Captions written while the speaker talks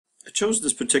chose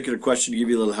this particular question to give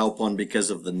you a little help on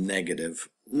because of the negative.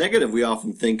 Negative, we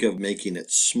often think of making it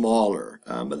smaller,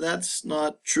 but that's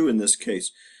not true in this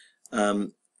case.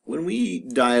 When we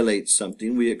dilate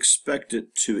something, we expect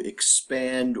it to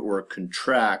expand or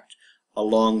contract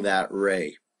along that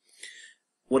ray.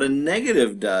 What a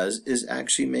negative does is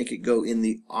actually make it go in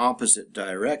the opposite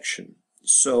direction.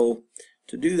 So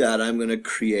to do that, I'm going to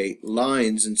create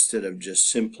lines instead of just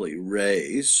simply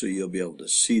rays, so you'll be able to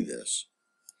see this.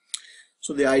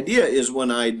 So the idea is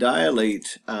when I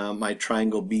dilate my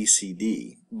triangle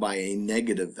BCD by a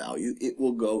negative value, it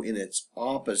will go in its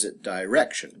opposite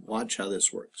direction. Watch how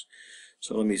this works.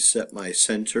 So let me set my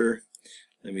center.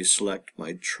 Let me select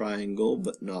my triangle,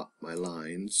 but not my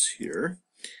lines here.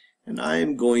 And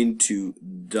I'm going to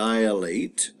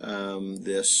dilate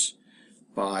this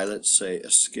by, let's say, a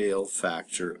scale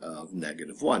factor of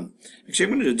 -1. Actually,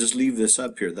 I'm going to just leave this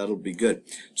up here. That'll be good.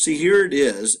 See, here it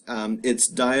is. It's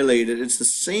dilated. It's the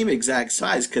same exact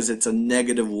size because it's a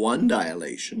 -1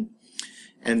 dilation.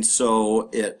 And so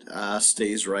it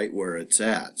stays right where it's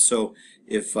at. So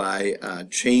if I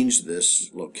change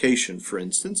this location, for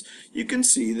instance, you can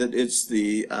see that it's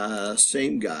the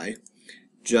same guy,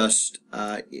 just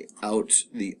out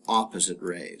the opposite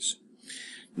rays.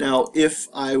 Now, if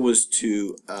I was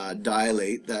to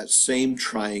dilate that same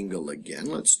triangle again,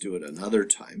 let's do it another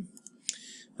time.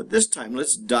 But this time,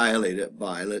 let's dilate it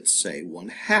by, let's say,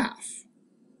 -1/2.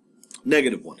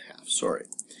 -1/2, sorry.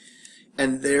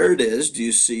 And there it is, do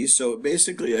you see? So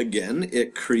basically, again,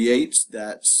 it creates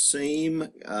that same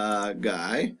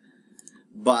guy,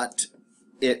 but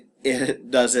it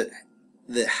does it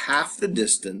half the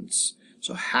distance,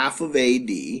 so half of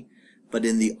AD, but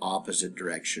in the opposite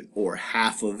direction, or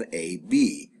half of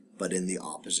AB, but in the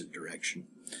opposite direction.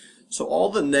 So all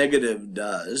the negative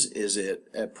does is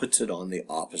it puts it on the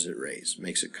opposite rays,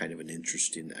 makes it kind of an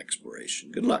interesting exploration.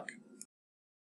 Good luck.